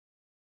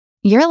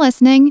You're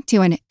listening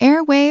to an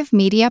Airwave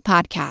Media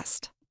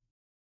Podcast.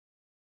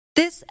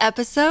 This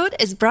episode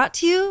is brought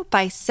to you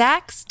by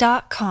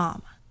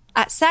Sax.com.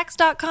 At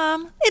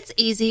Sax.com, it's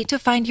easy to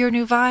find your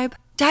new vibe.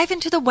 Dive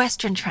into the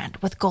Western trend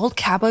with gold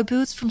cowboy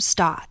boots from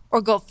Stott,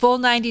 or go full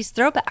 90s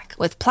throwback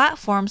with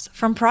platforms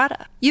from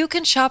Prada. You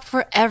can shop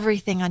for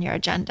everything on your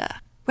agenda,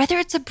 whether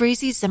it's a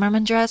breezy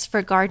Zimmermann dress for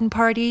a garden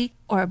party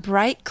or a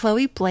bright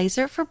Chloe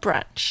blazer for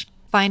brunch.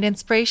 Find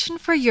inspiration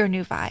for your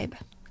new vibe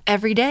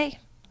every day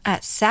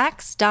at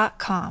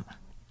Sax.com.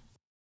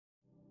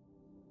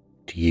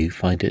 Do you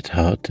find it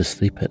hard to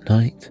sleep at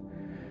night?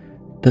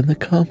 Then the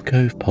Calm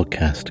Cove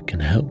podcast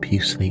can help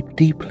you sleep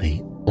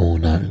deeply all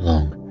night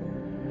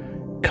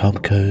long. Calm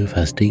Cove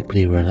has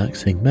deeply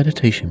relaxing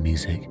meditation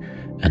music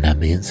and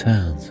ambient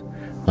sounds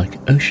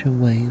like ocean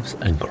waves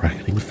and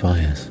crackling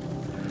fires.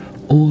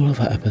 All of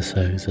our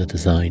episodes are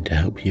designed to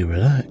help you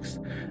relax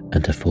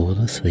and to fall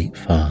asleep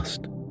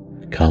fast.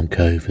 Calm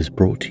Cove is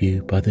brought to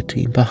you by the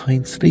team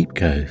behind Sleep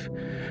Cove,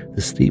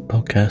 the sleep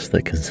podcast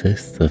that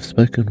consists of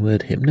spoken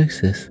word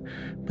hypnosis,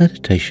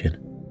 meditation,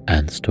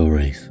 and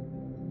stories.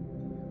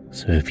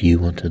 So if you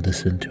want to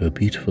listen to a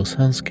beautiful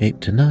soundscape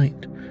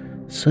tonight,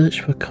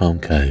 search for Calm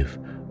Cove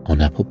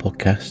on Apple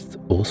Podcasts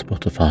or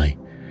Spotify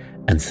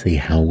and see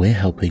how we're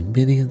helping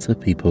millions of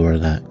people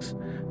relax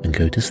and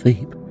go to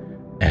sleep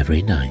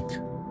every night.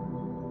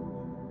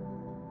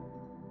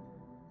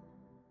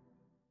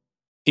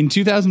 In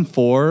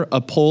 2004, a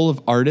poll of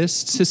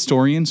artists,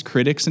 historians,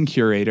 critics, and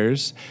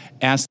curators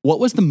asked what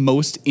was the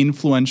most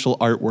influential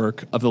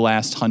artwork of the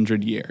last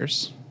 100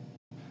 years.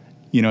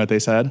 You know what they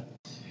said?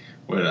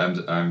 Wait,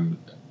 I'm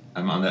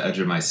on the edge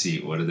of my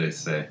seat. What did they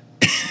say?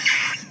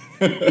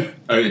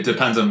 It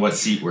depends on what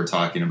seat we're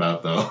talking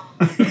about, though.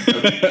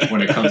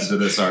 When it comes to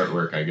this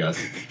artwork, I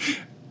guess.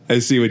 I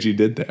see what you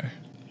did there.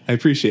 I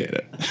appreciate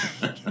it.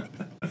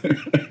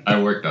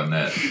 I worked on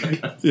that.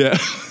 Yeah.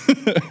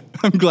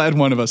 I'm glad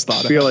one of us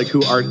thought I feel like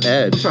who Art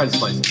Ed? Try to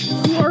spice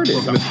it. Art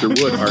Ed. Mr.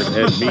 Wood, Art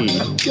Ed me.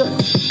 Good.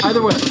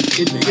 Either way,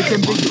 it's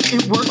ambiguous.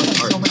 It works on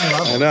so many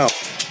levels. I know.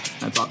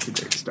 That's off to a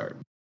great start.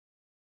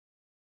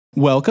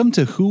 Welcome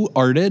to Who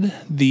Arted,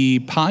 the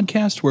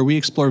podcast where we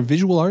explore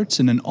visual arts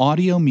in an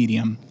audio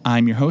medium.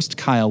 I'm your host,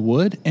 Kyle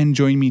Wood, and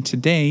joining me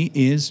today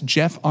is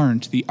Jeff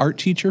Arndt, the art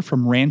teacher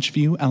from Ranch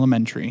View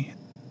Elementary.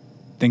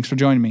 Thanks for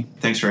joining me.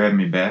 Thanks for having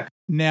me back.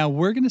 Now,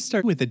 we're going to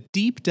start with a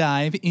deep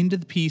dive into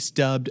the piece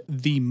dubbed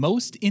the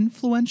most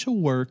influential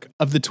work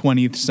of the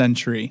 20th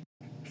century.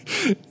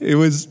 It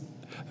was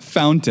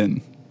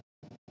Fountain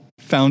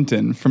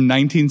from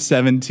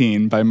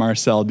 1917 by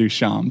Marcel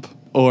Duchamp,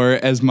 or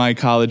as my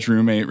college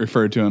roommate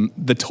referred to him,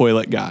 the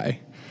toilet guy.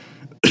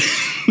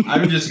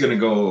 I'm just going to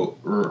go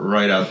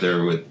right out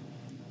there with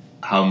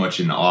how much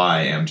in awe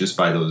I am just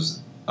by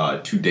those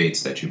two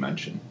dates that you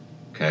mentioned.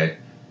 Okay?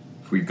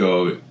 If we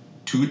go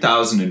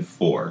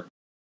 2004...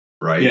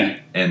 right? Yeah.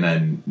 And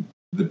then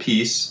the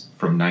piece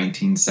from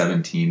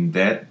 1917,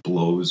 that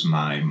blows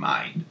my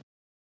mind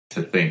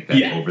to think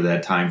that over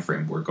that time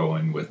frame we're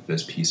going with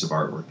this piece of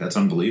artwork. That's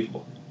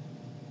unbelievable.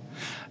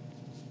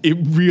 It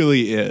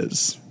really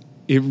is.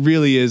 It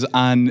really is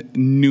on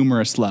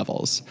numerous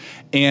levels.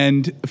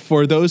 And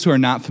for those who are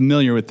not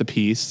familiar with the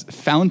piece,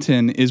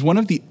 Fountain is one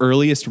of the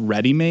earliest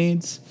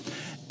ready-mades.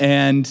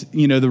 And,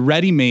 you know, the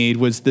ready-made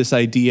was this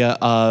idea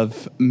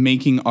of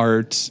making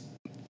art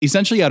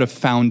essentially out of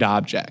found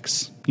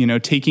objects, you know,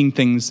 taking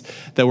things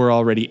that were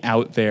already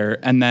out there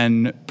and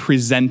then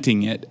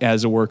presenting it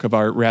as a work of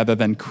art rather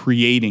than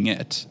creating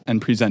it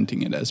and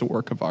presenting it as a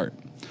work of art.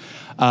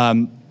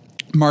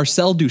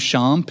 Marcel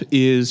Duchamp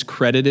is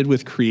credited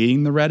with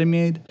creating the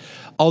ready-made,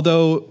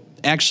 although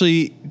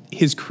actually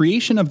his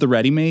creation of the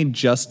ready-made,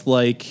 just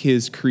like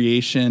his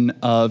creation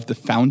of the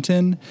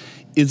fountain,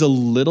 is a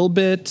little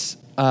bit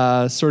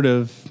sort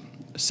of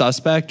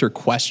suspect or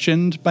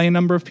questioned by a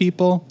number of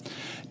people.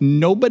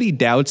 Nobody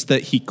doubts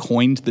that he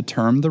coined the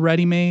term the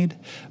ready-made,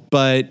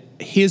 but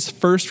his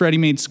first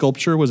ready-made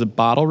sculpture was a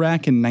bottle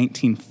rack in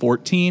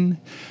 1914.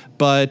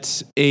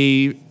 But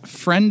a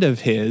friend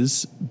of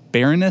his,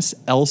 Baroness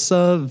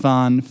Elsa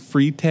von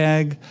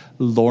Freytag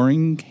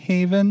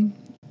Loringhaven,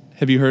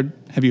 have you heard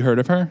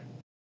of her?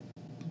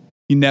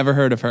 You never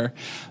heard of her.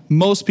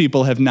 Most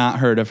people have not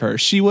heard of her.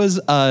 She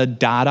was a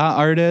Dada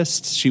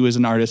artist. She was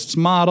an artist's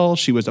model.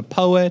 She was a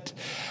poet.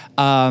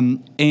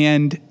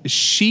 And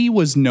she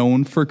was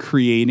known for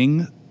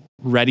creating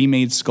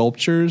ready-made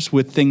sculptures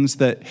with things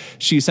that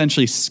she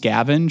essentially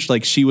scavenged.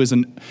 Like she was,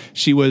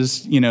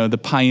 you know, the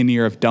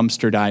pioneer of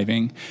dumpster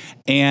diving.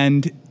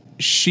 And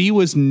she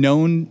was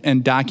known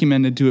and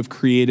documented to have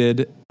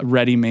created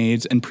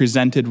ready-mades and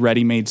presented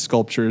ready-made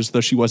sculptures,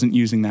 though she wasn't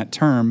using that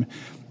term,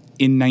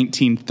 in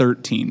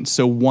 1913.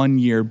 So 1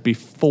 year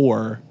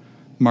before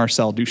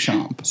Marcel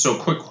Duchamp. So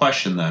quick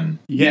question then.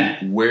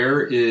 Yeah.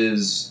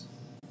 Where's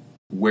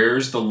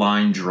the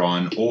line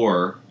drawn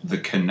or the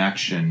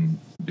connection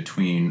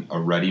between a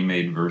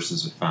ready-made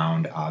versus a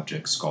found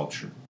object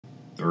sculpture?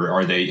 Or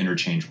are they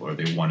interchangeable? Are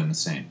they one and the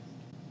same?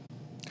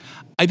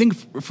 I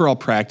think for all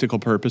practical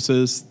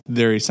purposes,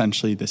 they're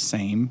essentially the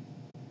same.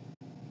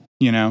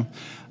 you know?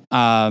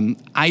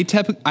 I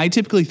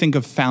typically think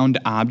of found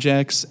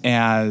objects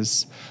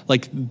as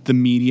like the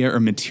media or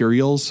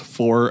materials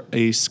for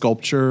a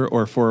sculpture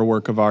or for a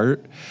work of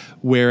art,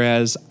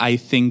 whereas I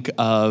think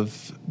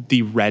of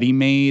the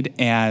ready-made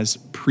as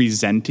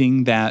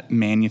presenting that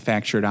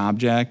manufactured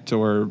object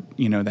or,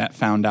 you know, that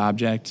found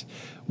object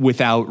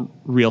without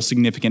real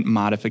significant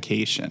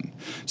modification.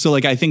 So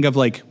like I think of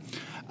like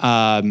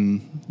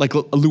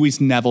Louise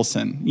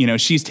Nevelson, you know,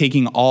 she's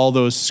taking all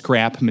those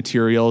scrap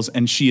materials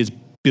and she is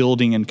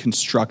building and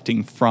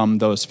constructing from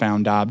those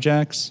found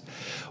objects.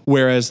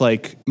 Whereas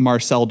like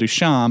Marcel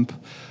Duchamp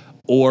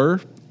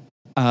or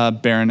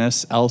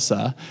Baroness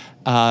Elsa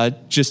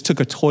just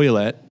took a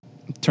toilet,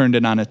 turned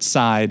it on its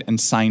side,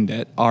 and signed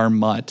it, R.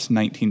 Mutt,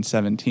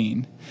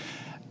 1917.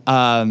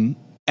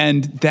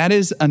 And that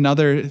is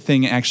another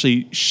thing,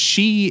 actually,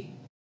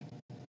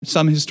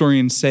 some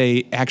historians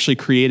say, actually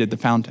created the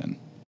fountain.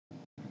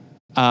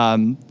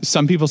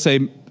 Some people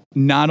say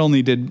not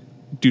only did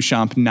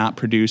Duchamp not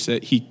produce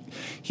it,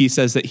 he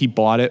says that he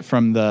bought it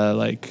from the,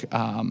 like,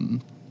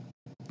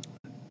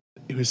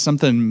 it was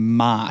something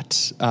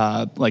Mott,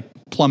 like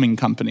plumbing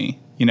company,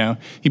 you know,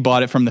 he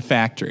bought it from the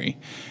factory.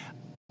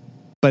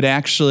 But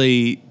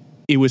actually,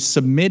 it was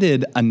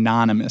submitted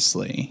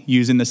anonymously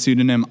using the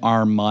pseudonym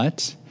R.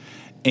 Mutt.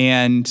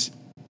 And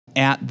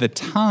at the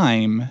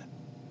time,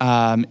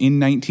 in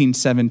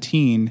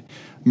 1917,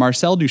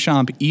 Marcel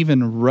Duchamp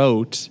even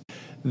wrote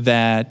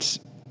that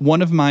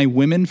one of my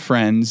women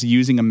friends,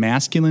 using a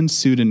masculine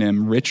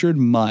pseudonym, Richard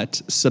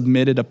Mutt,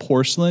 submitted a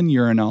porcelain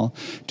urinal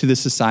to the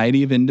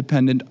Society of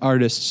Independent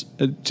Artists,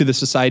 to the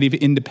Society of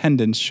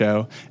Independence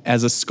show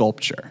as a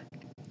sculpture.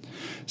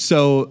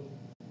 So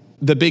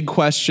the big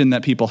question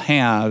that people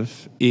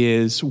have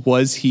is,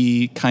 was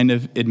he kind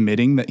of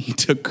admitting that he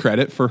took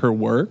credit for her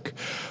work?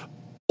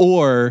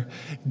 Or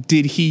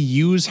did he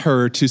use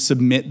her to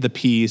submit the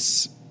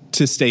piece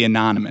to stay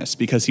anonymous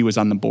because he was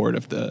on the board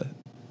of the...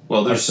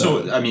 Well, there's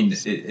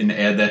and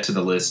add that to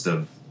the list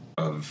of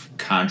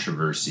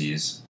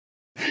controversies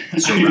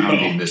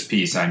surrounding this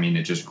piece. I mean,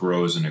 it just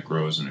grows and it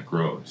grows and it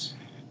grows.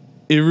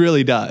 It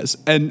really does.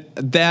 And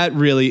that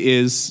really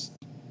is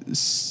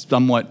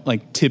somewhat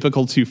like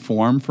typical to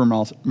form for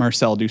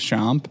Marcel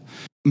Duchamp.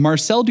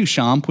 Marcel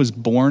Duchamp was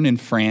born in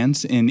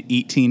France in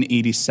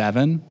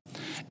 1887,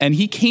 and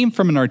he came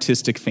from an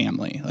artistic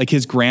family. Like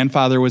his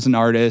grandfather was an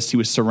artist. He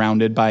was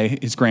surrounded by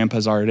his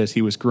grandpa's artists.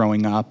 He was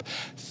growing up.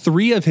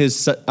 3 of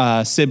his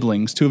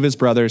siblings, 2 of his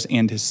brothers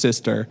and his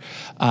sister,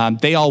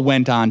 they all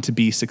went on to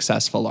be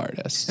successful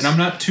artists. And I'm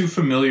not too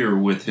familiar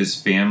with his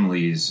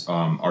family's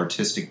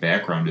artistic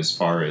background as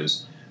far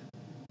as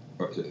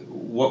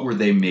what were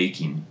they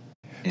making?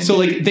 So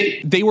like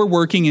they were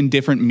working in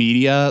different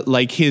media.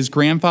 Like his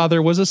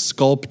grandfather was a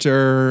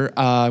sculptor.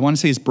 I want to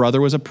say his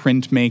brother was a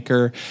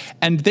printmaker,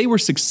 and they were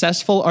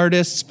successful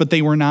artists, but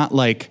they were not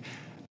like,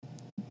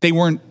 they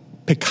weren't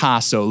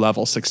Picasso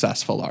level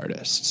successful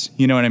artists.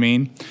 You know what I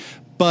mean?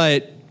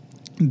 But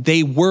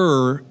they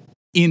were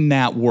in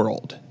that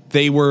world.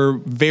 They were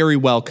very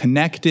well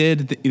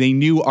connected. They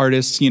knew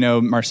artists, you know,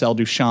 Marcel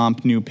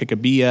Duchamp knew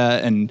Picabia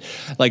and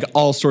like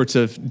all sorts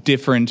of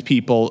different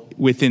people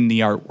within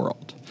the art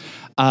world.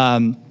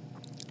 And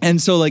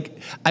so like,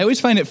 I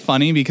always find it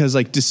funny because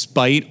like,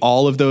 despite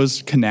all of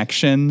those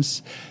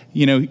connections,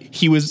 you know,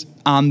 he was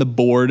on the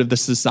board of the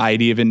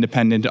Society of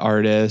Independent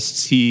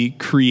Artists. He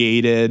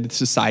created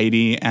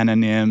Society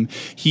Anonyme.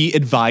 He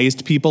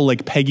advised people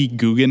like Peggy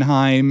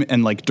Guggenheim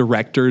and like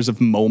directors of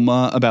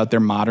MoMA about their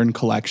modern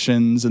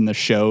collections and the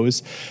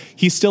shows.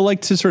 He still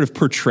liked to sort of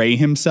portray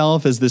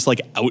himself as this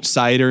like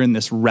outsider and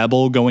this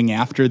rebel going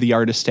after the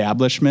art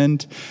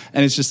establishment.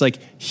 And it's just like,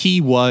 he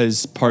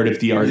was part of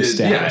the art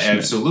establishment. Yeah,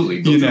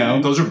 absolutely.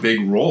 Those are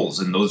big roles,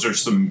 and those are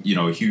some, you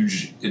know,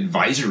 huge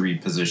advisory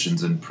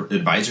positions and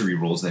advisory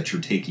roles that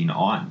you're taking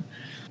on.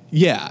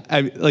 Yeah,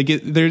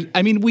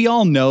 we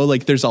all know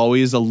like there's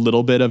always a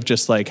little bit of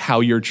just like how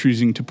you're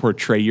choosing to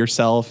portray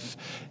yourself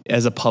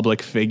as a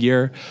public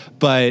figure,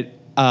 but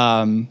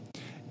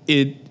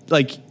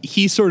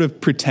he sort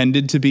of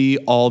pretended to be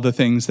all the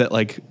things that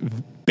like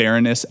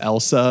Baroness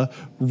Elsa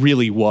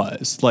really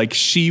was. Like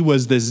she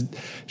was this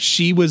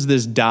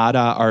Dada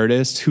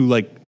artist who,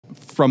 like,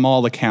 from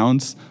all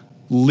accounts,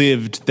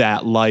 lived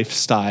that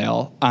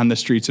lifestyle on the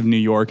streets of New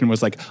York and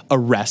was like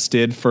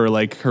arrested for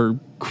like her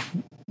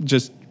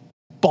just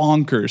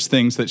bonkers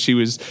things that she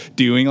was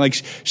doing. Like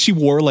she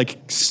wore like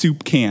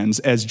soup cans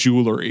as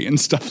jewelry and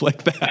stuff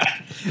like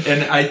that.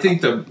 And I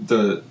think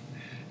the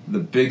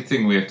big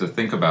thing we have to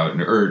think about,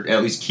 or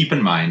at least keep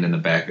in mind in the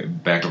back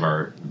of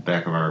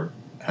our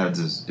heads,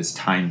 is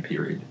time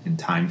period and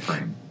time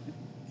frame.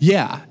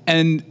 Yeah,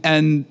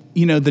 and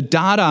you know, the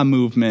Dada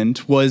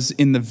movement was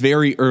in the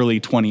very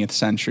early 20th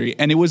century,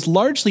 and it was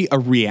largely a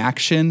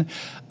reaction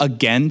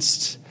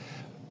against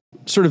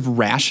sort of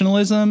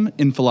rationalism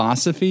in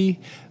philosophy,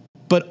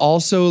 but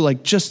also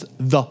like just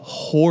the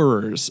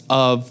horrors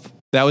of,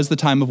 that was the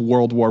time of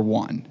World War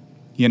I,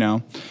 you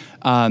know?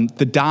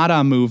 The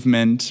Dada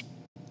movement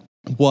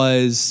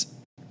was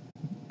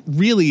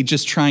really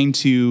just trying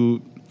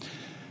to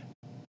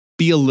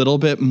be a little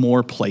bit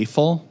more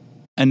playful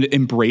and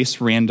embrace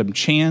random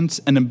chance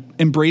and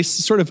embrace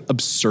sort of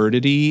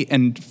absurdity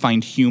and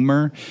find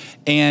humor.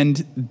 And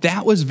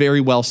that was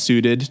very well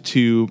suited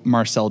to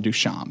Marcel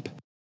Duchamp.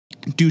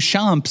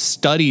 Duchamp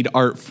studied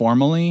art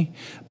formally,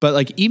 but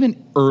like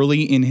even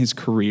early in his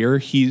career,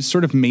 he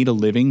sort of made a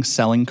living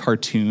selling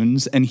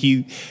cartoons, and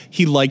he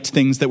liked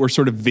things that were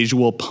sort of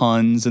visual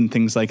puns and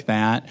things like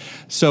that.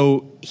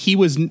 So he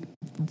was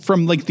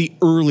from like the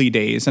early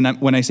days, and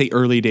when I say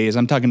early days,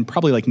 I'm talking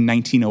probably like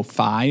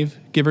 1905,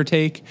 give or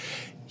take.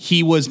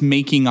 He was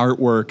making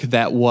artwork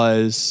that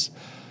was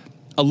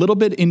a little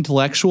bit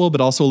intellectual, but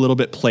also a little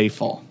bit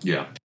playful.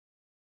 Yeah.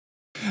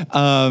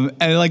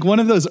 And like one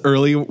of those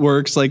early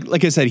works,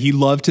 like I said, he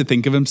loved to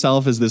think of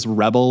himself as this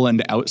rebel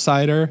and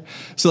outsider.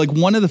 So like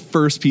one of the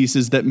first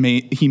pieces that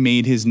he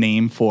made his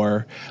name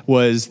for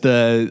was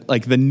the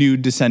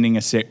nude descending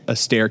a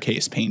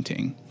staircase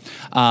painting.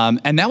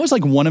 And that was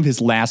like one of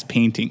his last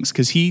paintings,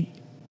 because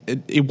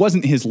it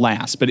wasn't his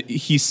last, but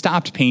he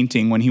stopped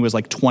painting when he was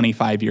like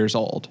 25 years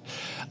old.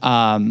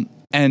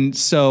 And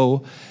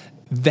so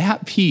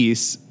that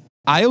piece,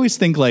 I always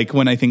think like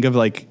when I think of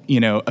like,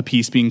 a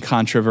piece being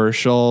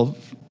controversial,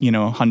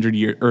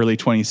 100-year early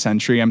 20th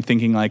century, I'm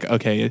thinking like,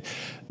 okay,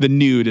 the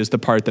nude is the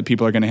part that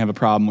people are going to have a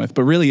problem with,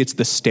 but really it's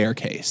the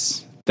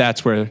staircase.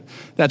 That's where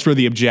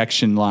the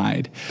objection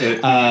lied.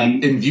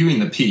 In viewing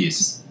the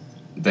piece,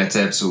 that's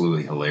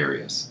absolutely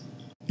hilarious.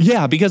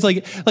 Yeah, because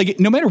like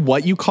no matter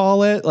what you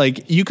call it,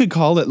 like you could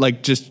call it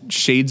like just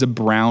shades of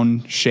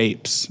brown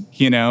shapes,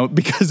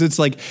 because it's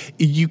like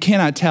you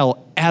cannot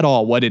tell at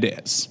all what it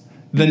is.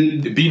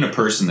 Then being a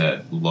person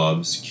that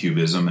loves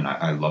cubism, and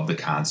I love the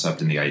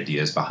concept and the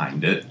ideas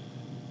behind it,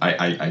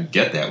 I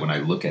get that when I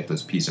look at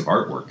this piece of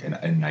artwork,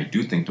 and I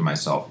do think to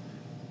myself,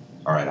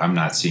 all right, I'm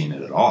not seeing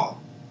it at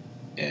all.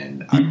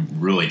 And I'm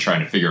really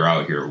trying to figure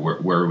out here,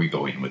 where are we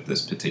going with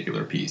this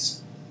particular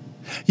piece?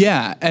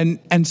 Yeah,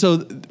 and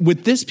so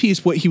with this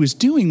piece, what he was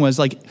doing was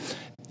like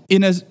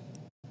in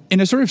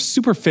a sort of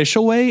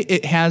superficial way,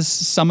 it has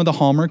some of the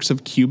hallmarks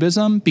of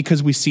cubism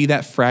because we see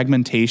that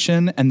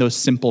fragmentation and those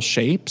simple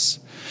shapes.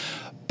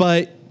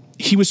 But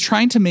he was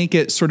trying to make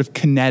it sort of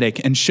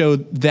kinetic and show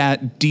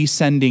that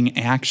descending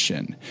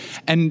action.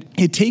 And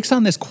it takes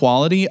on this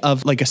quality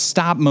of like a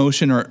stop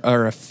motion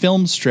or a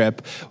film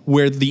strip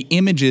where the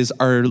images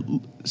are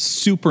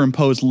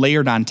superimposed,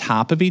 layered on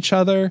top of each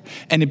other.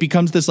 And it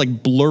becomes this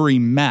like blurry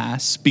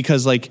mess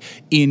because like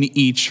in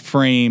each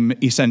frame,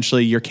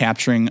 essentially you're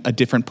capturing a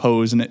different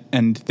pose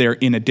and they're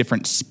in a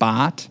different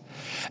spot.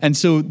 And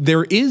so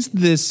there is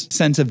this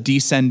sense of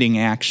descending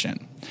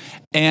action.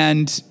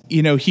 And,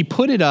 he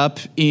put it up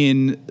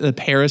in the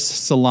Paris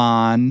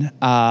Salon,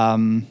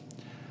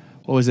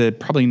 what was it,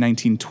 probably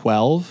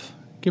 1912,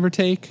 give or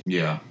take?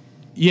 Yeah.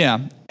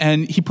 Yeah.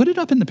 And he put it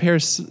up in the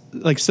Paris,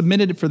 like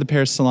submitted it for the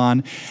Paris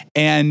Salon.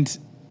 And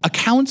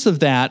accounts of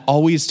that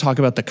always talk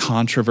about the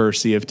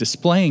controversy of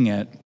displaying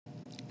it.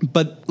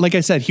 But like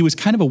I said, he was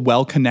kind of a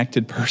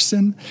well-connected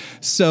person.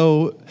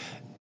 So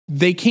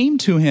they came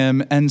to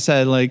him and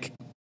said, like,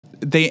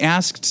 they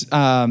asked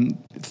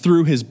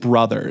through his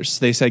brothers,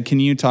 they said,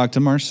 can you talk to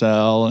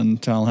Marcel and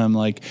tell him,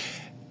 like,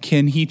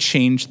 can he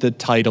change the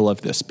title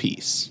of this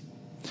piece?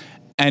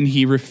 And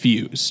he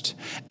refused.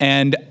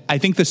 And I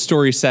think the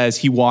story says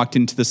he walked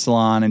into the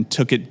salon and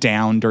took it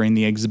down during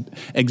the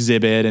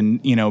exhibit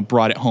and,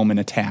 brought it home in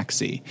a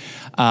taxi.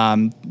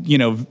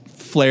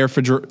 Flair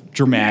for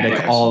dramatic,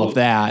 Yeah, all of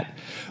that.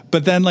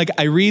 But then, like,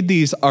 I read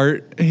these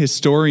art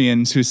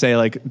historians who say,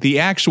 like, the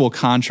actual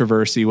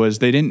controversy was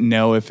they didn't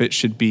know if it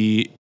should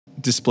be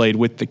displayed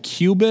with the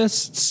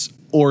cubists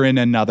or in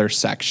another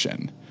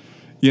section.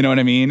 You know what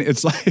I mean?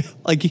 It's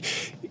like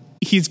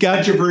he's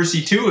got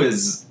Controversy, too,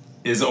 is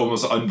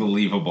almost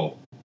unbelievable.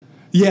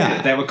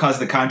 Yeah. That would cause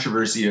the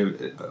controversy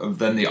of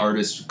then the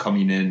artist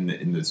coming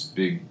in this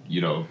big,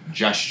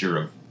 gesture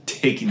of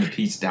taking the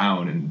piece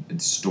down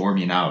and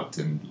storming out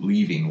and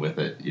leaving with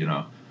it,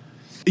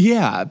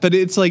 Yeah, but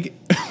it's like,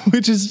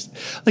 which is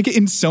like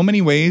in so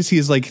many ways,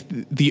 he's like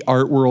the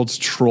art world's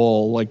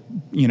troll, like,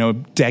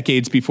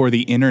 decades before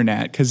the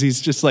internet. Cause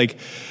he's just like,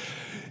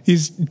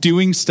 he's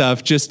doing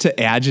stuff just to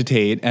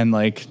agitate and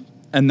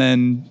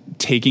then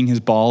taking his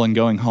ball and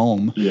going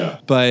home. Yeah.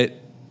 But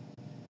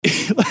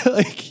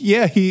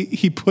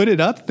he put it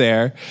up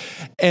there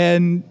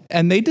and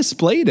they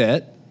displayed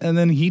it. And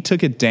then he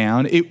took it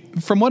down.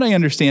 From what I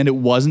understand, it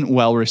wasn't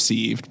well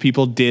received.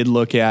 People did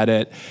look at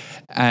it.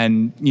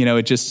 And,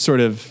 it just sort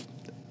of,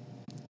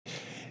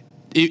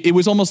 it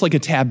was almost like a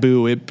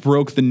taboo. It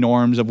broke the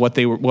norms of what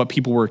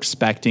people were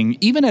expecting.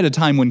 Even at a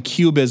time when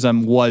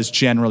cubism was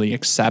generally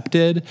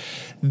accepted,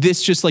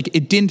 this just like,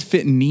 it didn't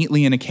fit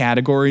neatly in a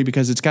category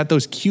because it's got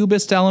those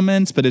cubist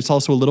elements, but it's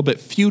also a little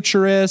bit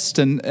futurist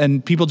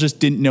and people just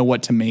didn't know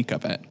what to make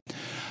of it.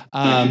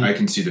 I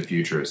can see the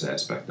futurist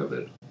aspect of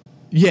it.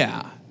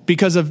 Yeah.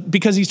 Because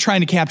he's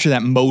trying to capture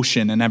that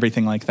motion and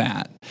everything like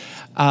that.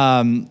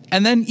 And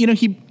then,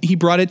 he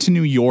brought it to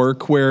New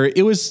York where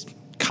it was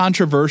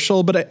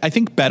controversial, but I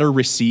think better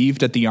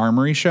received at the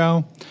Armory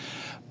show.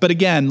 But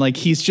again, like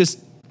he's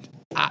just,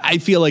 I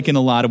feel like in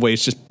a lot of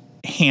ways just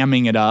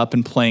hamming it up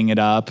and playing it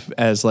up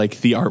as like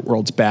the art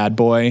world's bad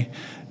boy,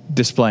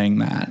 displaying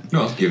that.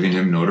 No, giving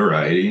him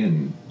notoriety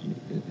and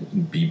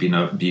beefing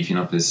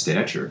up his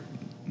stature.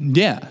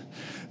 Yeah.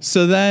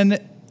 So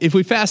then if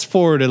we fast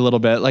forward a little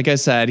bit, like I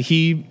said,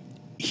 he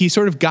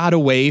sort of got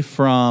away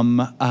from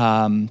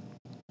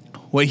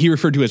what he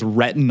referred to as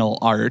retinal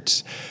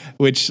art,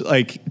 which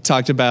like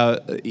talked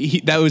about,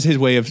 that was his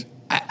way of,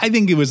 I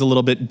think it was a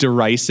little bit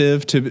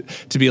derisive to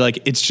be like,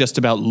 it's just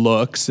about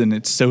looks and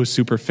it's so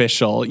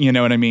superficial, you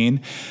know what I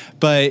mean?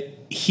 But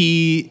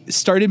he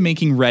started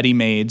making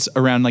ready-mades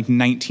around like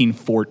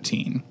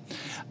 1914.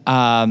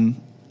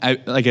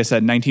 Like I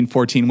said,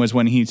 1914 was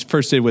when he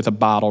first did with a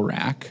bottle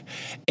rack.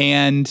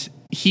 And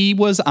he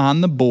was on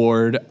the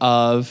board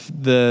of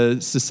the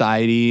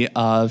Society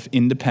of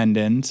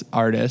Independent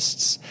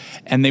Artists,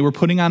 and they were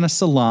putting on a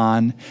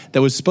salon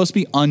that was supposed to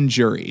be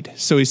unjuried.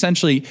 So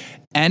essentially,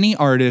 any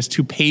artist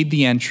who paid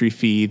the entry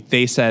fee,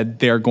 they said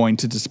they're going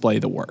to display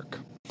the work.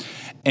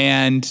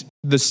 And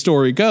the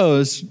story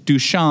goes,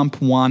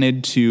 Duchamp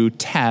wanted to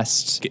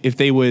test if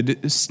they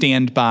would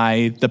stand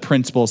by the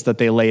principles that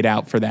they laid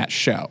out for that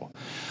show.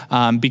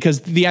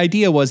 Because the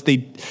idea was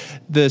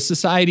the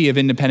Society of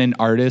Independent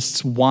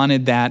Artists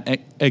wanted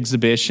that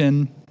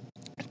exhibition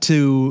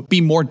to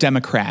be more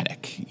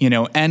democratic. You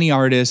know, any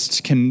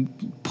artist can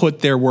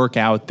put their work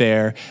out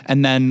there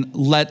and then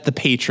let the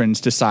patrons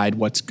decide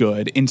what's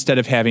good instead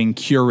of having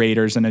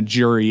curators and a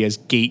jury as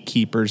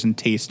gatekeepers and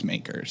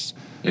tastemakers.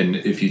 And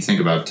if you think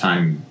about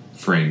time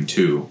frame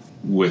too,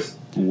 with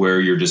where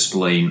you're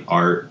displaying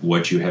art,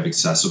 what you have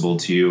accessible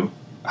to you,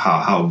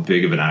 how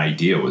big of an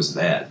idea was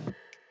that?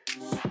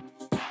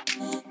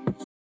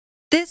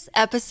 This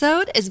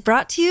episode is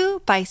brought to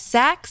you by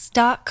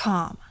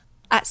Sax.com.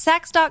 At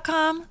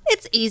Sax.com,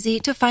 it's easy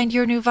to find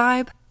your new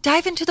vibe.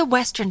 Dive into the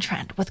Western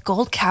trend with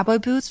gold cowboy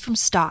boots from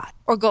Stott,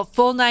 or go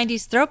full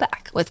 90s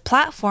throwback with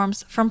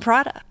platforms from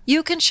Prada.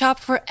 You can shop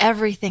for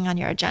everything on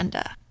your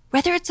agenda,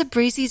 whether it's a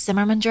breezy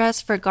Zimmermann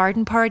dress for a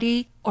garden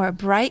party or a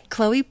bright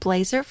Chloe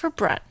blazer for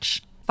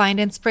brunch. Find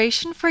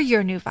inspiration for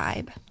your new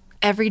vibe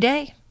every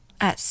day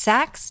at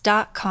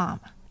Sax.com.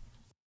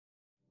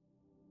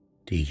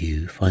 Do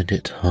you find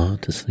it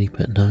hard to sleep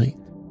at night?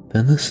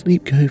 Then the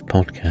Sleep Cove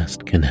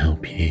podcast can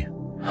help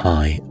you.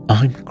 Hi,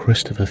 I'm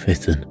Christopher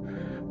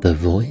Fitton, the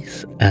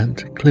voice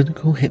and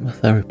clinical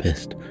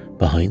hypnotherapist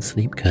behind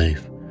Sleep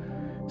Cove.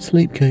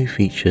 Sleep Cove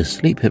features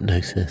sleep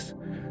hypnosis,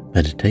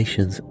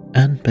 meditations,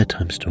 and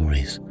bedtime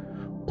stories,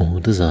 all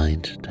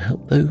designed to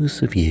help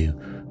those of you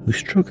who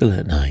struggle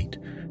at night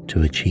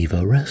to achieve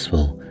a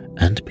restful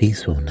and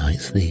peaceful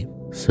night's sleep.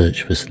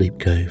 Search for Sleep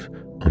Cove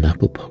on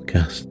Apple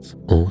Podcasts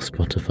or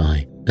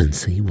Spotify and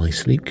see why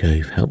Sleep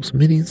Cove helps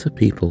millions of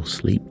people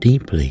sleep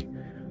deeply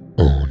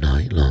all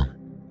night long.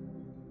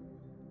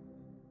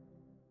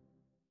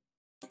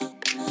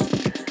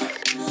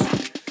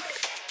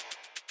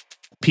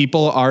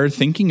 People are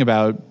thinking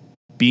about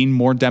being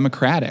more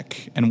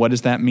democratic, and what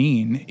does that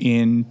mean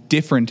in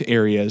different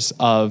areas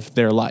of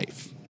their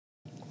life?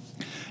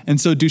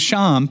 And so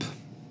Duchamp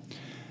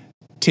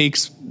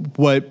takes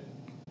what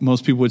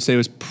most people would say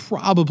was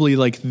probably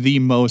like the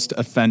most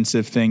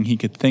offensive thing he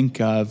could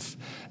think of,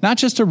 not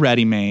just a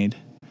ready-made,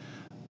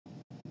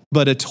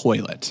 but a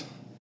toilet.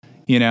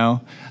 You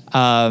know,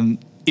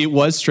 it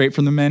was straight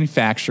from the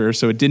manufacturer,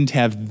 so it didn't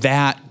have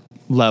that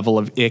level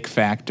of ick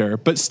factor,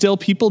 but still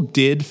people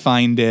did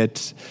find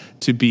it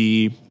to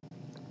be,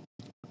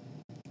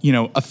 you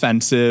know,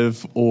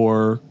 offensive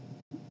or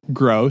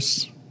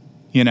gross,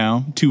 you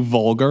know, too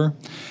vulgar.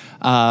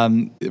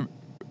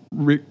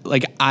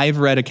 Like I've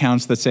read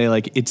accounts that say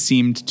like it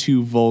seemed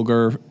too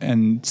vulgar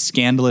and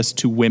scandalous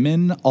to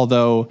women,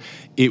 although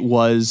it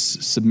was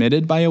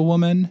submitted by a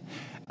woman,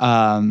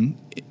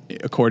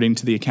 according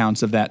to the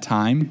accounts of that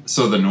time.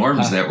 So the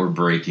norms that we're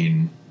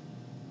breaking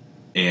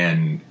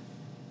and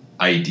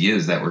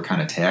ideas that we're kind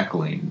of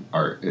tackling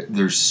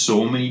there's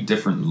so many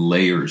different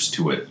layers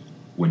to it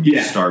when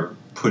you start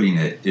putting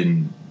it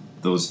in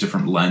those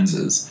different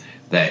lenses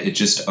that it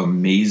just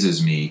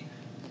amazes me.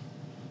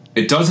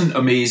 It doesn't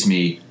amaze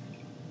me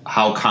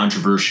how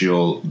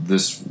controversial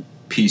this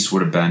piece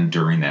would have been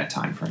during that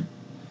time frame.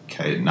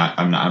 Okay,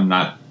 I'm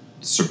not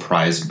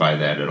surprised by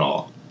that at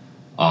all.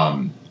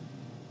 I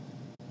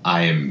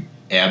am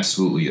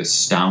absolutely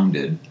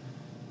astounded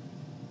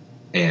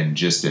and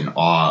just in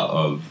awe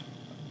of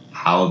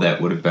how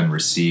that would have been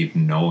received,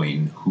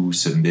 knowing who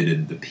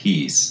submitted the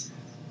piece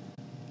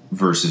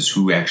versus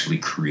who actually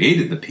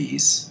created the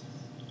piece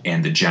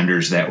and the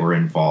genders that were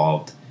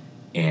involved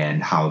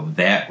and how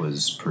that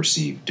was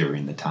perceived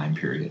during the time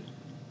period.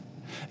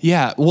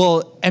 Yeah,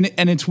 well, and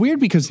it's weird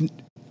because,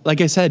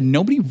 like I said,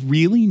 nobody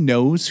really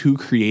knows who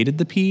created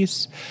the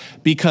piece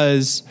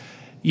because,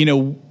 you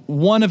know,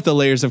 one of the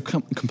layers of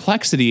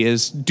complexity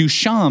is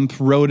Duchamp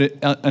wrote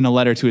in a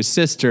letter to his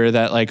sister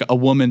that, like, a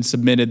woman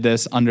submitted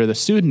this under the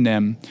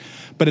pseudonym,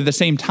 but at the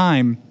same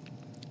time,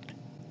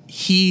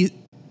 he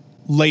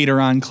later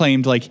on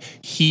claimed, like,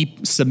 he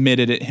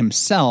submitted it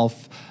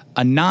himself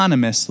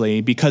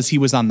anonymously because he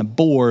was on the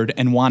board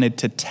and wanted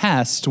to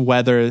test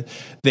whether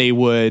they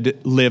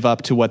would live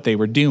up to what they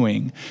were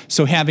doing.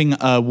 So having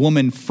a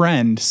woman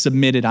friend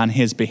submitted on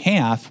his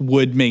behalf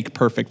would make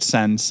perfect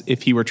sense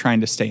if he were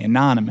trying to stay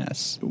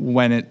anonymous.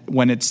 When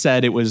it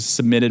said it was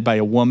submitted by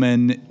a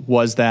woman,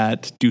 was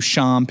that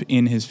Duchamp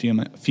in his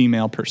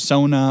female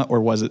persona,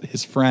 or was it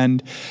his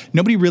friend?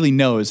 Nobody really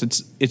knows.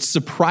 It's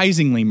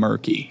surprisingly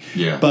murky.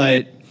 Yeah.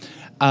 But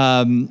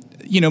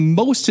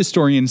most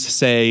historians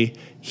say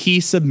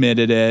he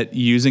submitted it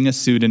using a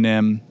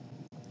pseudonym,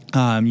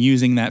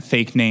 using that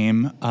fake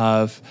name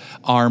of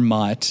R.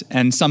 Mutt.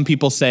 And some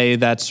people say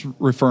that's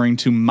referring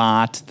to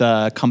Mott,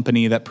 the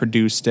company that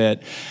produced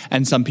it.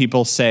 And some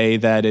people say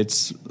that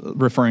it's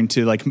referring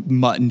to like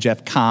Mutt and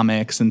Jeff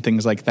Comics and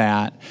things like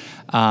that.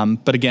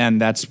 But again,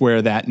 that's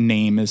where that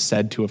name is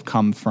said to have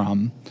come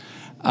from.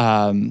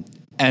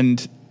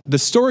 And the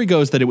story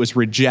goes that it was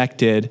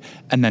rejected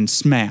and then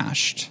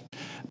smashed.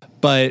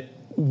 But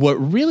what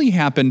really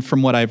happened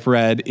from what I've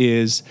read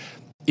is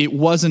it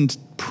wasn't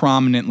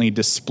prominently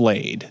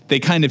displayed. They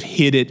kind of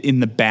hid it in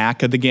the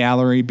back of the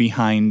gallery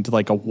behind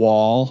like a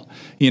wall,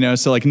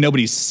 so like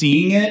nobody's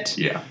seeing it.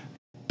 Yeah.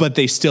 But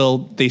they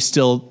still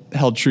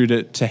held true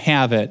to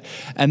have it.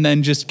 And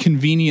then just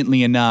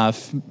conveniently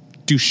enough,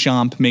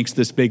 Duchamp makes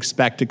this big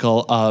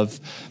spectacle of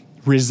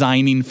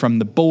resigning from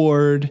the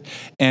board,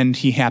 and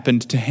he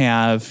happened to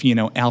have,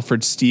 Alfred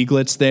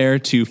Stieglitz there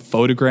to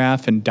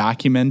photograph and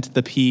document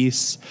the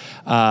piece.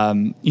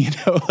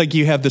 Like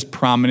you have this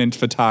prominent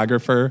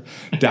photographer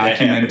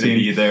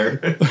documenting.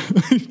 there.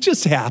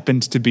 Just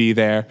happened to be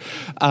there.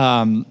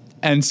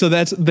 And so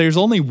there's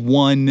only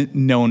one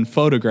known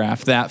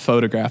photograph, that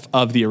photograph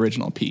of the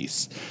original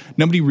piece.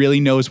 Nobody really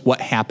knows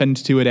what happened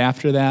to it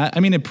after that. I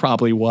mean, it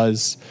probably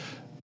was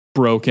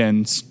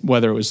broken,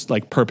 whether it was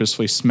like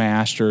purposefully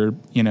smashed or,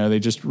 they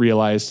just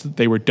realized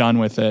they were done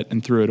with it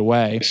and threw it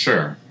away.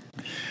 Sure.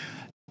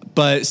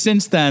 But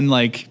since then,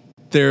 like,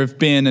 there have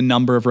been a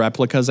number of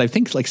replicas. I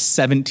think like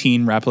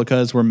 17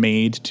 replicas were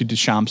made to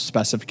Duchamp's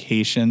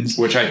specifications.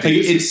 Which I think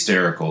is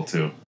hysterical,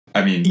 too.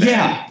 I mean,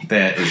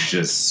 that is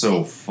just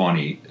so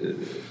funny.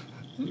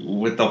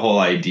 With the whole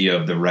idea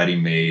of the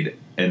ready-made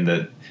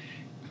and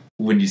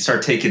when you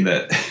start taking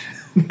the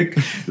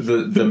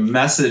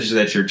message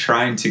that you're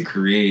trying to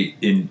create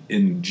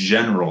in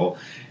general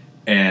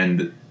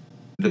and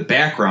the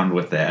background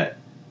with that,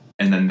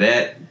 and then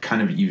that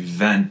kind of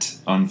event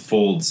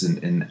unfolds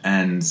and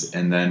ends,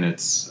 and then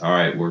it's all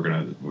right,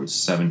 we're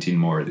 17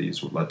 more of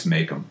these, let's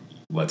make them,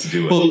 let's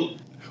do it.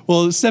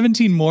 Well,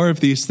 17 more of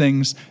these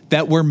things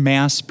that were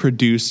mass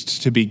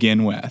produced to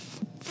begin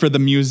with. For the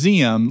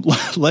museum,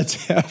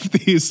 let's have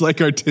these like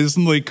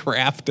artisanally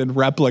crafted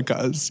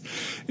replicas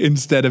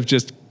instead of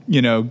just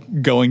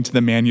going to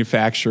the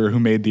manufacturer who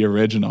made the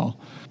original.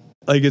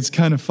 Like, it's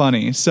kind of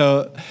funny.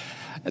 So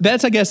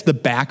that's, I guess, the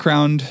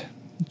background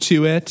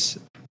to it.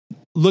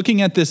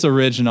 Looking at this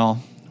original,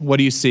 what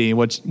do you see?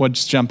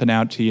 What's jumping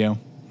out to you?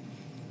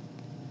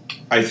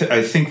 I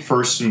think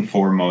first and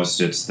foremost,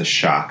 it's the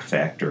shock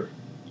factor.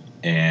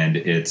 And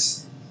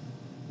it's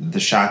the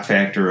shock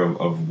factor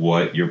of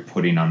what you're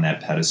putting on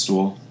that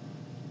pedestal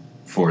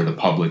for the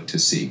public to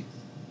see.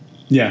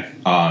 Yeah.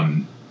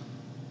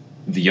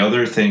 The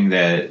other thing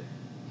that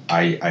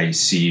I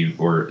see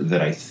or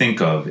that I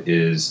think of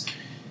is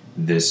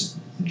this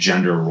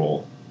gender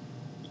role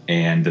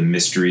and the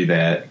mystery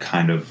that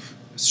kind of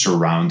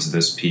surrounds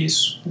this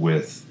piece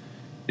with,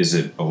 is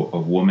it a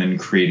woman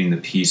creating the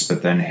piece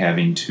but then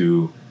having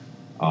to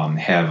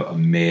have a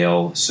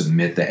male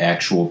submit the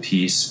actual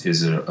piece?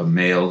 Is it a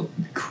male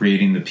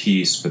creating the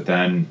piece but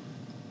then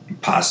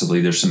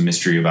possibly there's some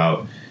mystery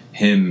about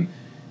him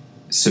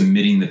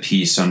submitting the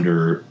piece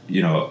under,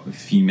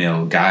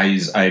 female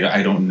guise?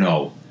 I don't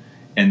know.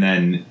 And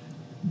then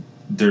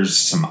there's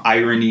some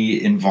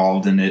irony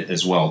involved in it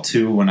as well,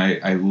 too. When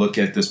I look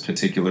at this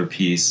particular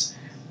piece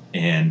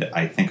and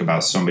I think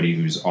about somebody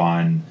who's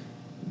on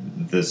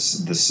the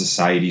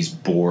society's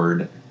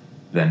board,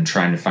 then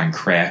trying to find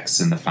cracks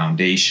in the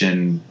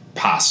foundation,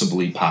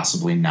 possibly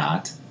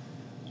not.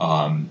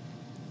 And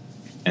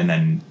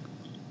then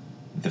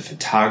the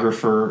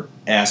photographer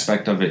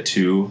aspect of it,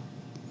 too.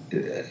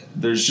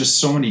 There's just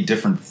so many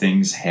different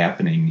things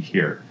happening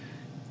here.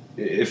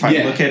 If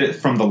I look at it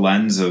from the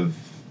lens of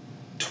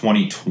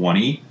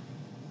 2020,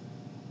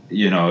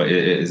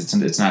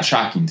 it's not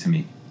shocking to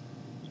me.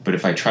 But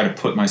if I try to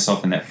put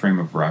myself in that frame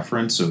of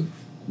reference of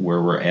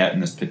where we're at in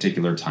this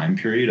particular time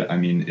period, I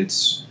mean,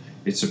 it's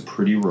a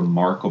pretty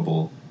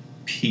remarkable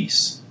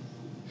piece.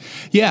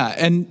 Yeah,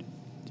 and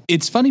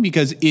it's funny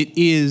because it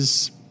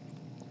is,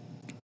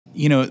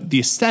 the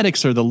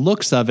aesthetics or the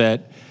looks of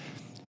it,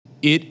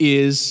 it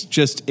is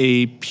just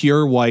a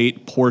pure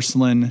white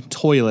porcelain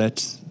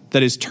toilet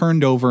that is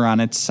turned over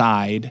on its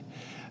side.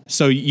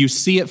 So you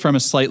see it from a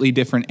slightly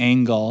different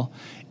angle.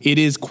 It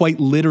is quite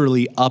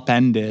literally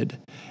upended.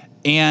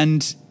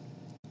 And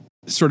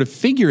sort of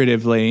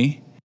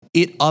figuratively,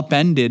 it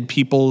upended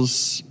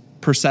people's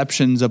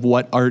perceptions of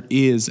what art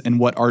is and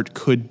what art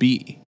could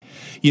be.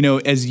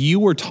 as you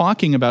were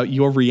talking about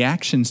your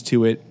reactions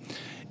to it,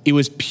 it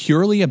was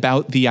purely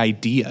about the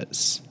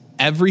ideas.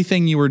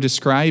 Everything you were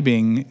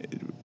describing,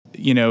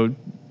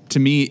 to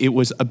me, it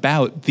was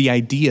about the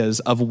ideas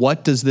of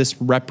what does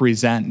this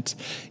represent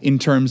in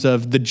terms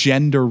of the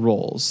gender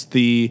roles,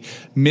 the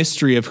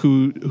mystery of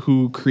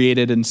who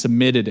created and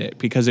submitted it,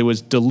 because it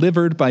was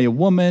delivered by a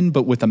woman,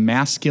 but with a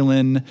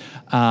masculine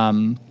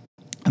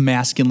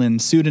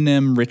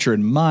pseudonym, Richard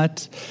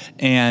Mutt,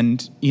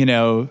 and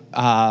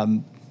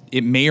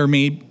it may or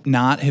may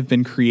not have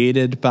been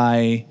created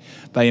by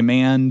a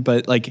man,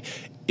 but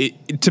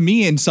to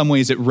me, in some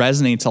ways, it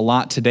resonates a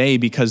lot today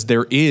because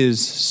there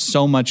is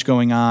so much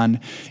going on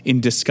in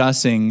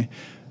discussing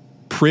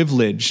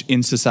privilege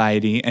in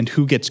society and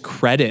who gets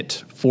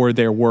credit for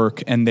their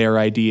work and their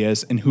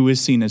ideas and who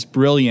is seen as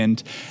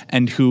brilliant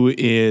and who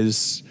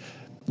is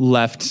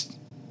left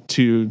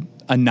to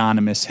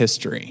anonymous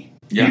history.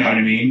 Yeah, you know what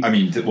I mean? I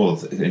mean,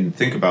 and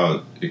think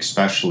about,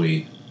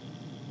 especially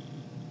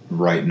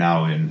right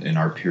now in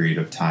our period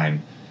of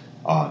time,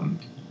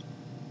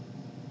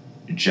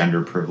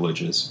 gender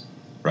privileges,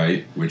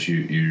 right? Which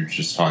you're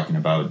just talking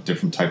about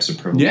different types of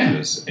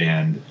privileges.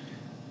 Yeah. And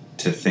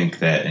to think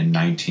that in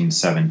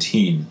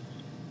 1917,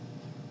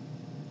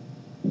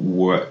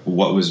 what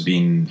was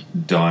being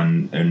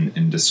done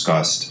and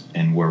discussed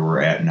and where we're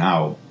at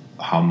now,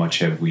 how much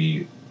have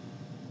we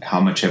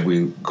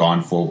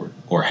gone forward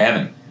or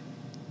haven't?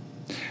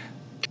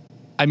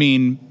 I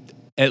mean,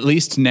 at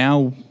least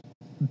now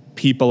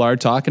people are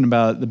talking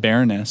about the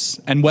Baroness,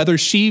 and whether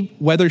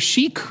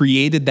she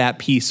created that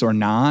piece or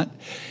not,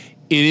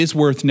 it is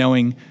worth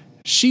knowing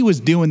she was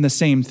doing the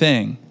same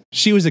thing.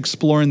 She was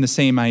exploring the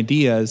same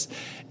ideas,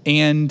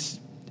 and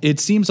it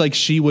seems like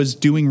she was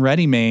doing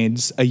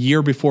ready-mades a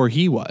year before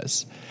he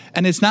was.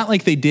 And it's not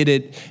like they did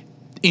it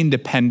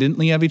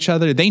independently of each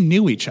other. They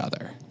knew each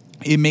other.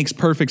 It makes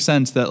perfect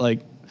sense that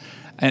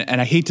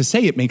and I hate to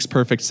say it makes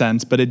perfect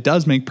sense, but it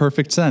does make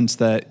perfect sense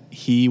that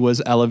he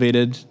was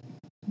elevated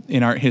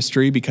in art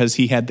history because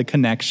he had the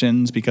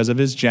connections, because of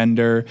his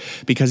gender,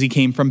 because he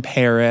came from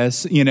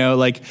Paris,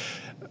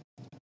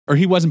 or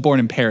he wasn't born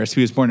in Paris.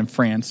 He was born in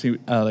France,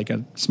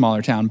 a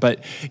smaller town.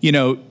 But,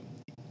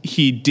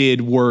 he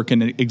did work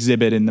and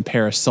exhibit in the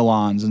Paris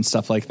salons and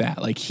stuff like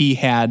that. He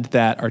had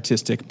that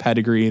artistic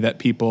pedigree that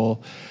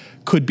people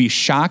could be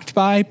shocked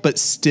by, but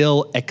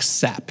still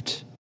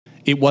accept.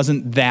 It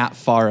wasn't that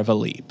far of a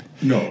leap.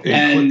 No,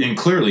 and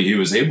clearly he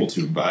was able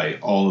to by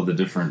all of the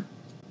different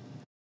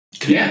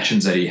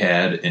connections that he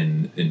had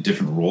and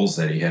different roles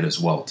that he had as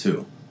well,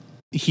 too.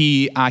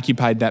 He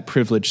occupied that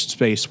privileged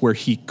space where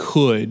he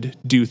could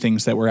do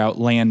things that were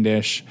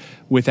outlandish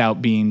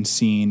without being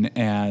seen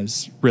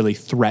as really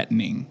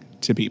threatening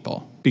to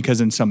people,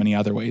 because in so many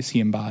other ways he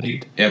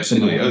embodied.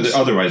 Absolutely.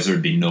 Otherwise,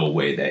 there'd be no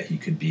way that he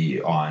could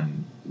be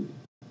on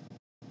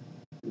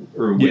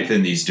or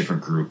within these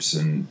different groups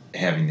and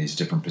having these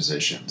different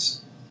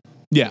positions.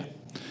 Yeah.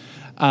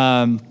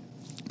 But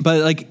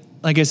like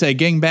I said,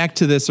 getting back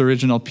to this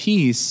original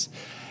piece,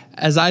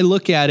 as I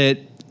look at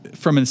it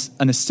from an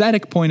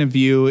aesthetic point of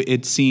view,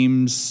 it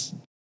seems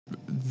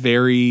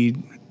very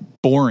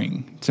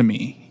boring to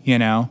me.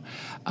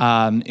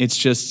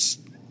 It's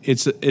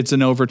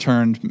an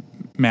overturned,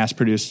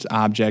 mass-produced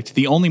object.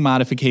 The only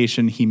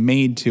modification he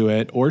made to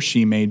it, or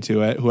she made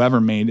to it,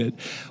 whoever made it,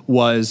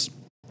 was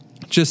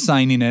just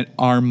signing it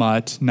R.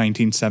 Mutt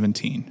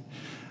 1917.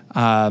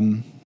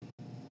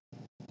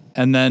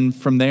 And then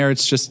from there,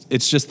 it's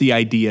just the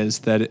ideas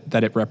that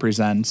it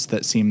represents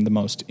that seem the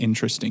most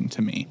interesting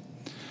to me.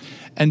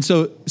 And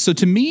so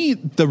to me,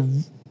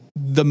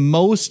 the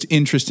most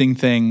interesting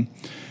thing,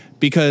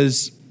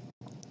 because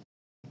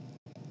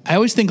I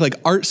always think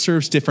art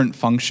serves different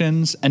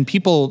functions, and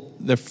people,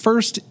 their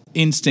first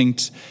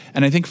instinct,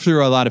 and I think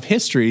through a lot of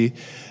history,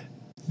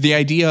 the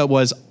idea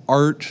was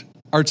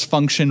art's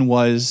function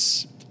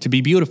was to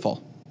be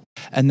beautiful.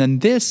 And then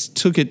this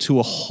took it to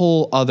a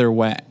whole other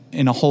way,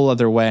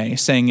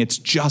 saying it's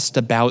just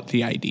about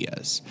the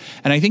ideas.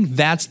 And I think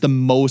that's the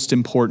most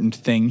important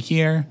thing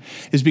here,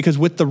 is because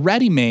with the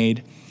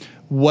ready-made,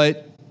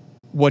 what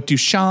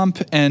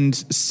Duchamp and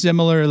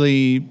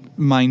similarly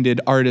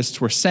minded artists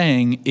were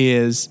saying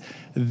is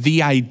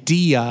the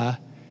idea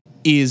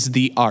is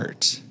the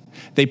art.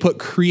 They put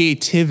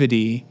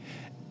creativity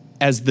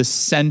as the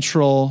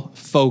central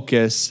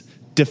focus,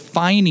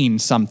 defining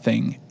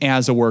something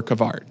as a work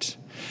of art.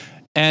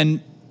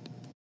 And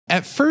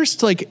at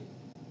first,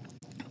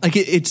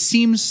 it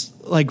seems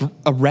like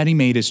a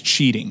ready-made is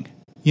cheating.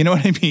 You know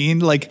what I mean?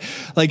 Like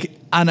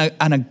on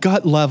a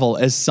gut level,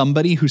 as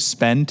somebody who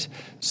spent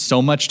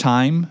so much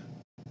time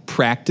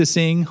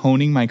practicing,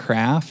 honing my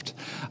craft,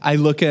 I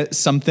look at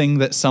something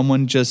that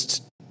someone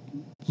just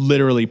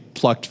literally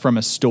plucked from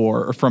a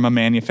store or from a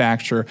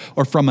manufacturer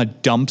or from a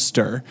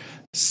dumpster,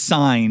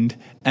 signed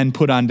and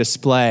put on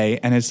display,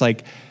 and it's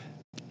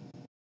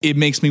it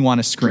makes me want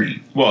to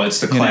scream. Well, it's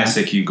the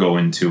classic. You go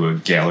into a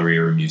gallery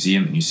or a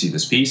museum and you see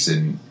this piece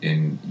and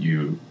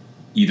you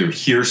either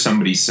hear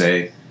somebody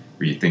say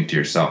or you think to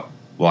yourself,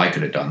 well, I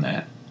could have done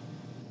that.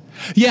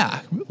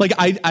 Yeah. Like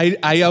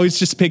I always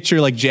just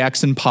picture like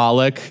Jackson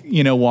Pollock,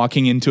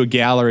 walking into a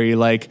gallery.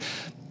 Like,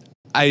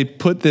 I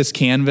put this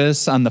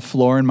canvas on the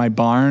floor in my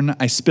barn.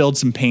 I spilled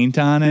some paint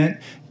on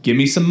it. Give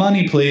me some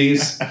money,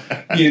 please.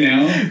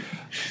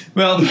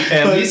 Well,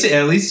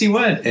 at least he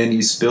went and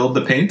he spilled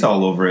the paint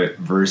all over it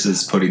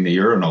versus putting the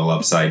urinal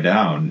upside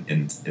down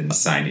and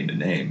signing a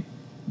name.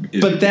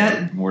 Is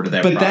there more to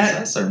that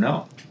process or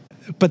no?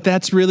 But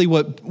that's really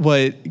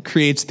what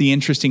creates the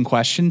interesting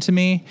question to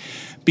me,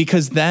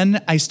 because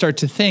then I start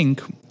to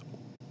think,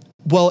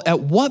 well,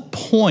 at what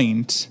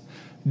point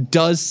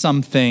does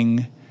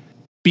something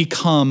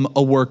become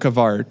a work of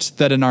art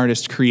that an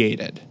artist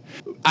created?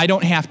 I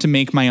don't have to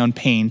make my own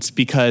paint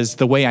because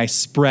the way I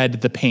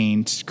spread the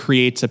paint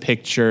creates a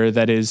picture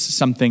that is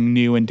something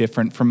new and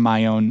different from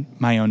my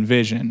own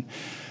vision.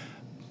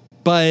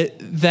 But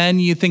then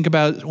you think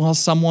about, well,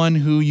 someone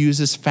who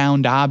uses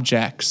found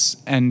objects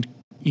and,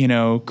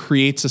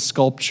 creates a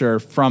sculpture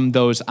from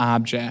those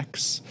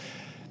objects.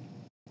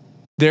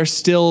 They're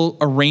still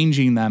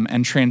arranging them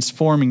and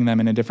transforming them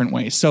in a different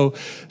way. So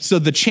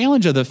the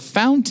challenge of the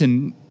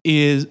fountain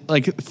is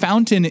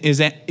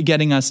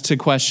getting us to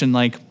question,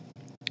 like,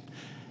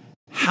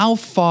 how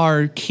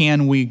far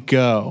can we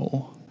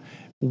go?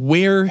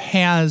 Where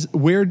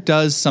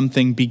does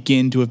something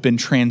begin to have been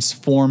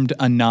transformed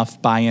enough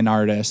by an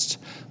artist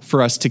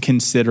for us to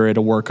consider it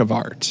a work of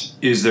art?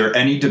 Is there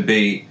any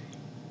debate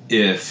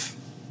if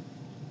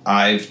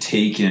I've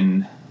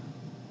taken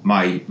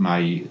my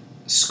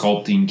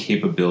sculpting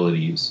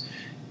capabilities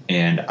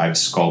and I've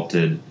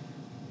sculpted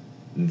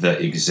the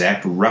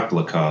exact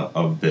replica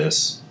of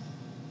this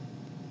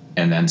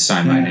and then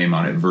sign my name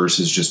on it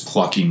versus just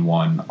plucking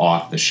one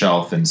off the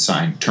shelf and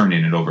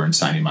turning it over and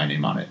signing my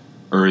name on it?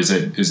 Or is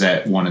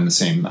that one and the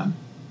same then?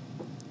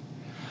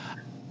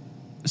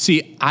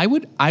 See, I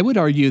would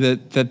argue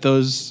that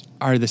those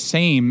are the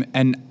same,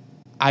 and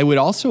I would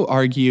also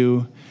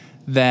argue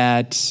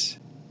that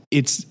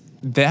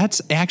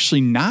that's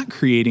actually not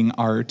creating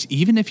art,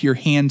 even if you're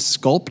hand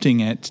sculpting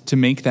it to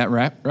make that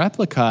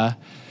replica,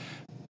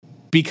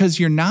 because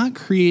you're not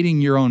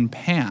creating your own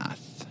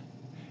path.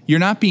 You're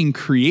not being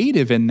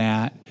creative in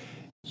that.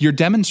 You're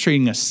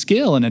demonstrating a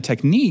skill and a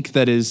technique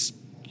that is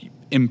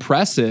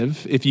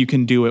impressive if you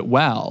can do it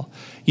well.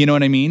 You know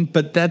what I mean?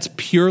 But that's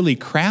purely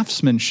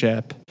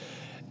craftsmanship.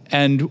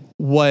 And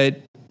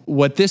what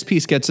this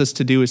piece gets us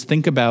to do is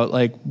think about,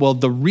 like, well,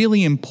 the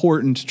really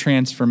important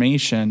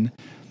transformation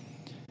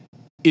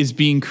is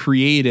being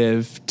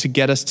creative to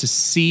get us to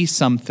see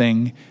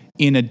something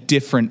in a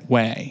different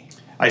way.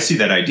 I see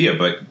that idea,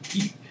 but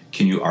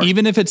can you argue?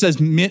 Even if it's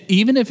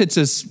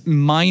as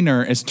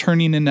minor as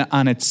turning it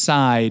on its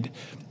side,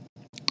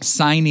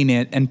 signing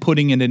it, and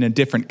putting it in a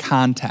different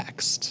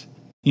context.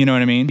 You know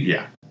what I mean?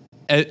 Yeah.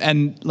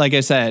 And like I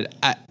said,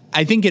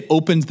 I think it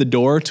opens the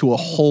door to a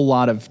whole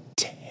lot of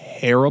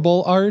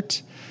terrible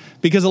art,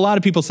 because a lot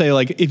of people say,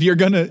 like, if you're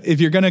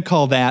gonna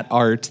call that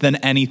art, then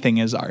anything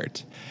is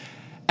art.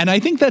 And I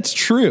think that's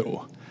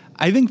true.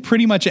 I think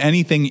pretty much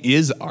anything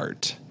is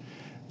art.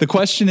 The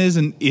question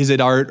isn't, is it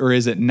art or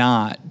is it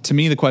not? To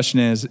me, the question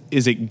is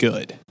it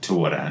good? To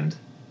what end?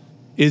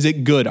 Is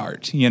it good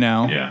art, Yeah.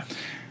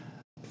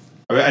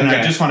 And okay.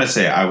 I just want to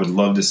say, I would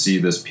love to see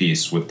this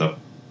piece with the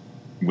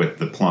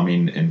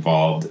plumbing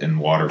involved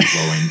and water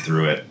flowing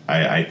through it.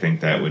 I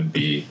think that would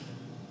be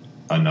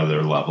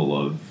another level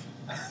of...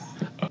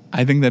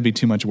 I think that'd be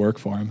too much work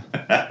for him.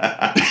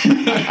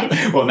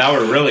 Well, now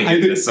we're really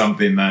getting to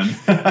something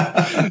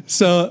then.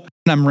 So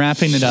I'm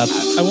wrapping it up.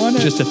 I want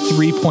just a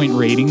 3-point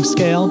rating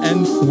scale.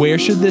 And where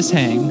should this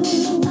hang?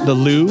 The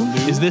Louvre?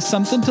 Is this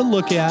something to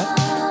look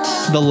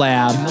at? The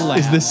lab?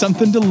 Is this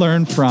something to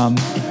learn from?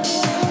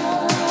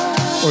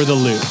 Or the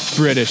Louvre?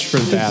 British for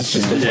the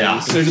bathroom.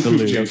 Yeah. There's the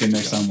Louvre joke in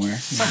there somewhere.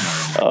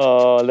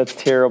 Oh, that's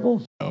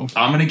terrible.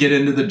 I'm going to get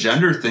into the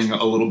gender thing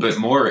a little bit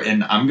more,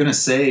 and I'm going to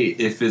say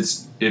if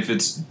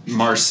it's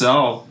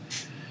Marcel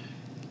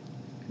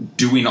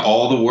doing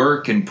all the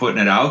work and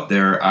putting it out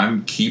there,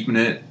 I'm keeping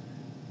it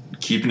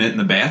in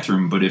the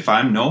bathroom. But if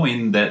I'm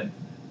knowing that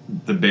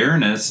the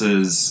Baroness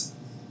is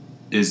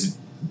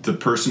the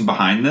person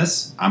behind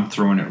this, I'm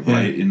throwing it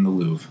right in the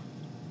Louvre.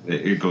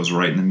 It goes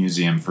right in the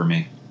museum for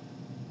me.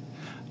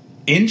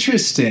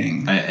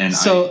 Interesting. And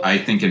so I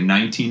think in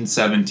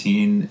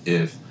 1917,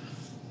 if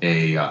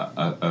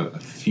a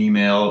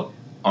female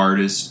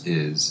artist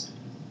is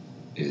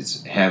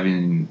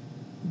having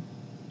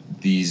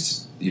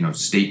these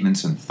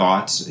statements and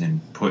thoughts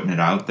and putting it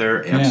out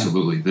there,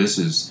 absolutely, this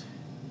is,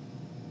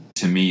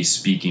 to me,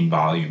 speaking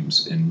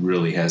volumes and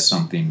really has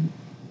something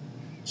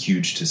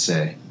huge to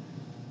say.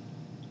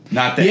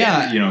 Not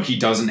that he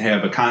doesn't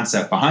have a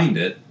concept behind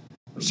it.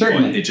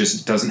 Certainly, it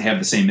just doesn't have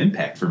the same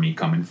impact for me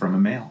coming from a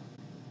male.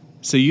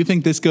 So you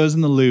think this goes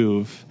in the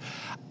Louvre?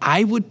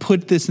 I would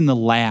put this in the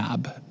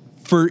lab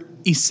for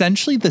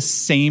essentially the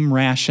same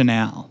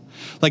rationale.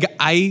 Like,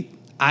 I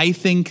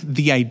think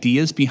the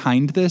ideas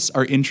behind this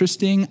are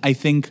interesting. I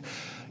think,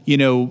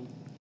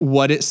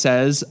 what it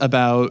says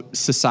about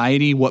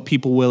society, what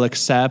people will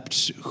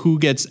accept, who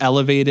gets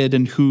elevated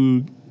and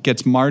who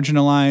gets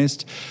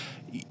marginalized.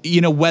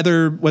 You know,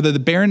 whether the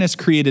Baroness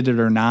created it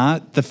or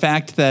not, the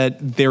fact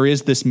that there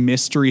is this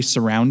mystery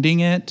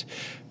surrounding it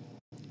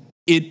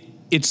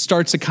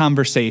starts a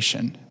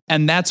conversation.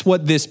 And that's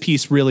what this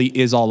piece really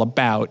is all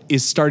about,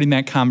 is starting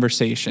that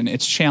conversation.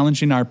 It's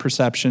challenging our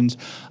perceptions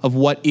of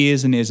what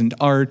is and isn't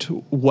art,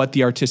 what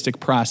the artistic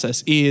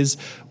process is,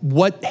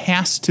 what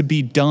has to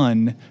be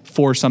done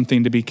for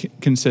something to be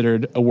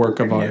considered a work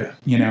of art,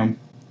 you know.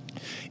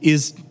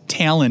 Is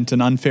talent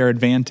an unfair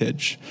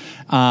advantage?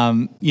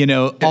 You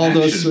know, all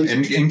those sorts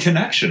in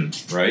connection,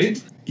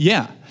 right?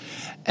 Yeah.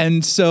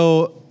 And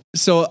so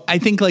I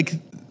think like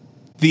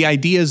the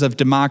ideas of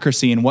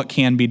democracy and what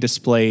can be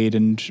displayed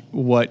and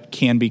what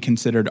can be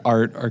considered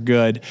art are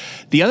good.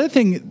 The other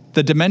thing,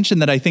 the dimension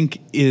that I think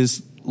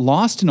is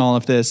lost in all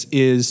of this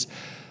is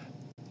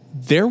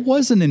there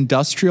was an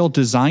industrial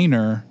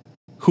designer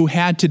who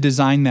had to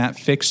design that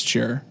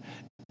fixture,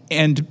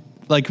 and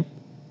like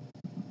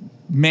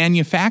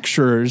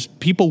manufacturers,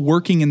 people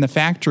working in the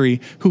factory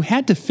who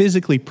had to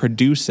physically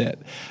produce it.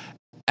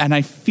 And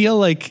I feel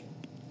like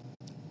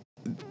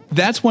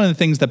that's one of the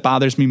things that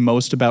bothers me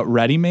most about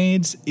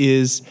ready-mades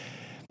is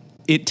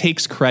it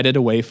takes credit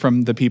away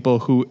from the people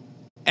who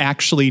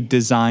actually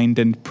designed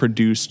and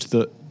produced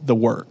the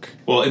work.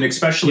 Well, and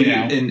especially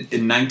in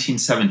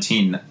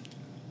 1917,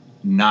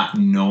 not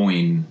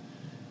knowing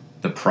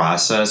the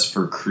process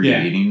for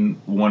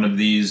creating one of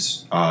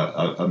these,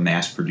 a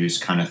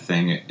mass-produced kind of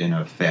thing in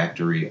a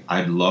factory,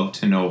 I'd love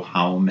to know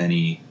how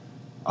many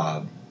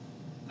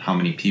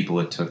people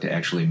it took to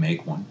actually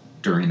make one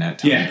during that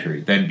time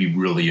period. That'd be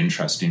really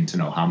interesting to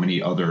know how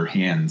many other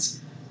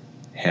hands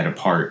had a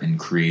part in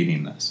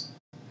creating this.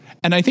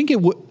 And I think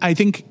I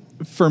think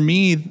for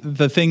me,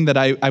 the thing that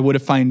I would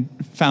have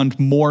found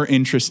more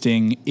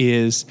interesting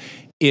is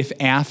if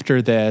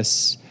after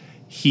this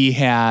he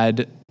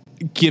had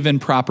given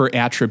proper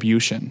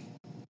attribution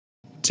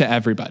to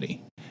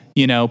everybody.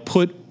 You know,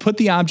 put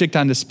the object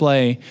on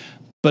display,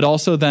 but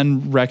also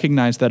then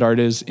recognize that art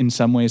is in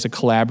some ways a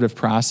collaborative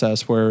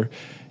process where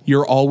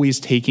you're always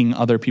taking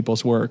other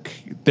people's work.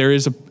 There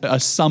is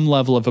some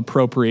level of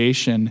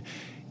appropriation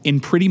in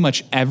pretty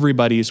much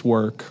everybody's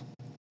work,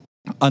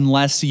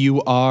 unless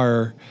you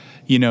are,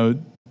 you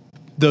know,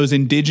 those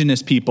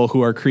indigenous people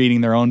who are creating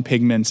their own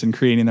pigments and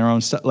creating their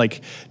own stuff,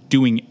 like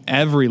doing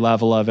every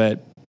level of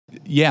it.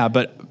 Yeah,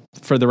 but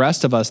for the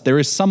rest of us, there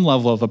is some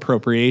level of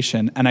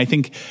appropriation. And I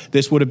think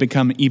this would have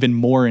become even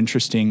more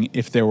interesting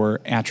if there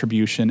were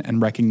attribution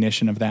and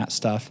recognition of that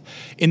stuff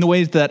in the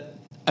ways that,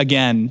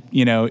 again,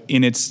 you know,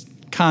 in its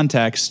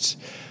context,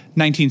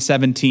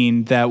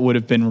 1917, that would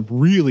have been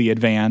really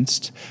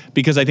advanced,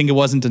 because I think it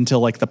wasn't until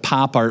like the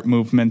pop art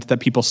movement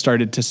that people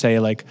started to say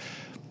like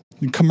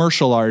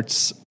commercial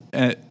arts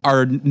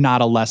are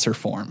not a lesser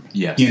form.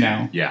 Yes. You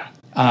know? Yeah.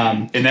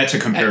 And that's a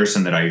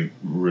comparison that I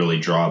really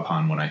draw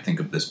upon when I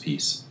think of this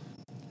piece.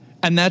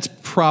 And that's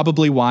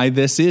probably why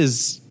this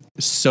is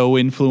so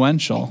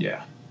influential.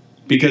 Yeah.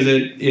 Because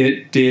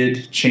it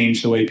did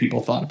change the way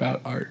people thought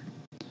about art.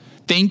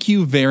 Thank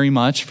you very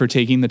much for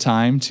taking the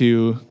time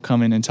to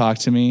come in and talk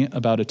to me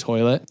about a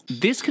toilet.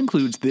 This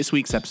concludes this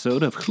week's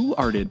episode of Who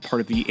Arted, part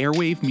of the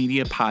Airwave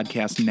Media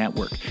Podcast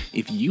Network.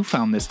 If you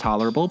found this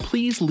tolerable,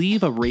 please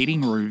leave a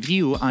rating or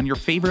review on your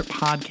favorite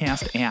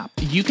podcast app.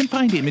 You can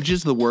find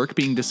images of the work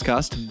being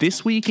discussed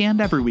this week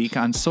and every week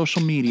on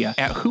social media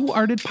at Who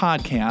Arted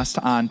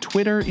Podcast on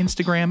Twitter,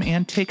 Instagram,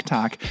 and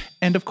TikTok,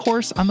 and of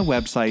course on the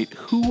website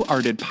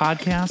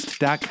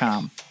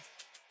whoartedpodcast.com.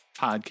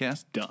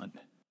 Podcast done.